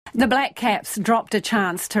The Black Caps dropped a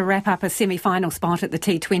chance to wrap up a semi-final spot at the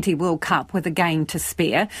T20 World Cup with a game to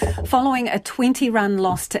spare. Following a 20-run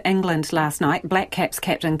loss to England last night, Black Caps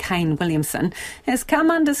captain Kane Williamson has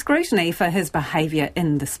come under scrutiny for his behaviour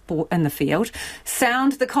in the field.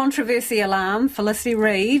 Sound the controversy alarm. Felicity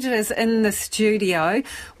Reid is in the studio.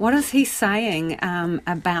 What is he saying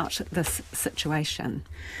about this situation?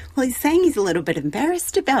 Well, he's saying he's a little bit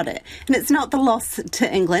embarrassed about it. And it's not the loss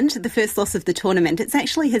to England, the first loss of the tournament. It's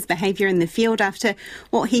actually his behaviour in the field after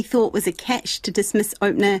what he thought was a catch to dismiss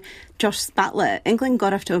opener Josh Buttler. England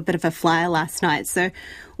got off to a bit of a flyer last night. So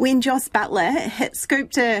when Josh Buttler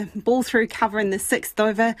scooped a ball through cover in the sixth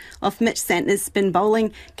over off Mitch Santner's spin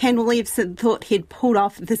bowling, Kane Williamson thought he'd pulled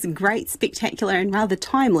off this great, spectacular and rather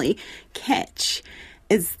timely catch.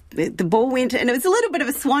 As the ball went, and it was a little bit of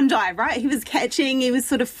a swan dive, right? He was catching, he was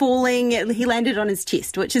sort of falling, he landed on his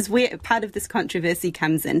chest, which is where part of this controversy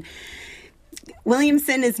comes in.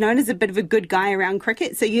 Williamson is known as a bit of a good guy around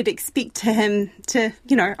cricket, so you'd expect him to,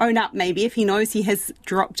 own up maybe if he knows he has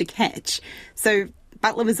dropped a catch. So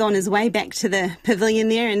Buttler was on his way back to the pavilion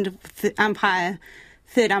there, and third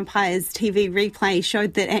umpire's TV replay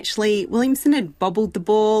showed that actually Williamson had bobbled the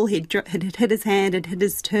ball, had hit his hand, had hit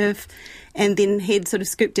his turf, and then he'd sort of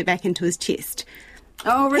scooped it back into his chest.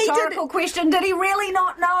 Oh, rhetorical question. Did he really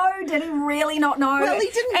not know? Well, he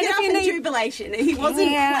didn't get up in jubilation. He wasn't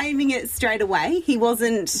claiming it straight away. He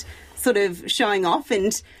wasn't sort of showing off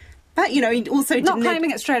But, he also didn't... Not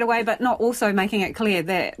claiming it straight away, but not also making it clear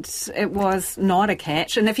that it was not a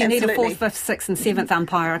catch. And if you need a fourth, fifth, sixth and seventh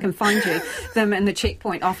umpire, I can find you them in the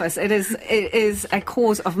checkpoint office. It is a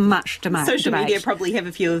cause of much debate. Social media probably have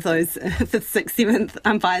a few of those fifth, sixth, seventh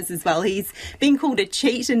umpires as well. He's been called a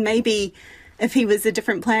cheat, and maybe if he was a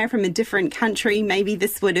different player from a different country, maybe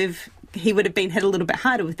he would have been hit a little bit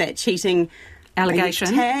harder with that cheating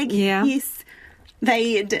allegation tag. Yeah. Yes.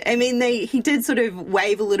 He did sort of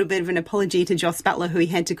wave a little bit of an apology to Josh Buttler, who he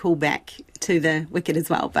had to call back to the wicket as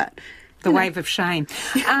well, but... The wave of shame.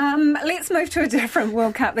 Let's move to a different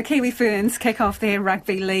World Cup. The Kiwi Ferns kick off their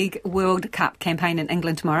Rugby League World Cup campaign in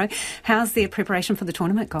England tomorrow. How's their preparation for the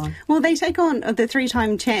tournament gone? Well, they take on the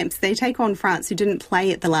three-time champs. They take on France, who didn't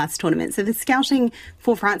play at the last tournament. So the scouting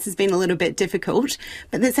for France has been a little bit difficult.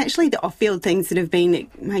 But there's actually the off-field things that have been,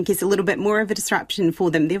 I guess, a little bit more of a disruption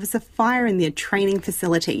for them. There was a fire in their training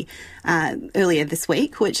facility earlier this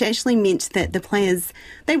week, which actually meant that the players,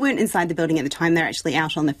 they weren't inside the building at the time. They're actually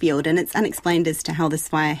out on the field, and it's unexplained as to how this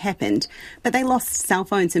fire happened, but they lost cell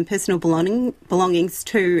phones and personal belongings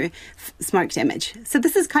to smoke damage. So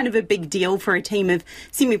this is kind of a big deal for a team of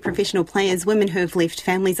semi-professional players, women who have left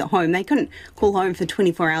families at home. They couldn't call home for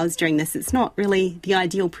 24 hours during this. It's not really the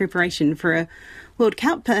ideal preparation for a World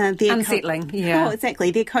Cup. Unsettling, yeah. Oh,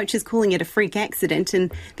 exactly. Their coach is calling it a freak accident,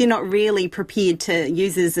 and they're not really prepared to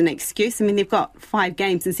use it as an excuse. I mean, they've got 5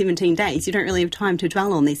 games in 17 days. You don't really have time to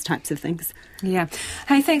dwell on these types of things. Yeah.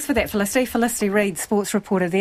 Hey, thanks for that, Felicity. Felicity Reid, sports reporter there.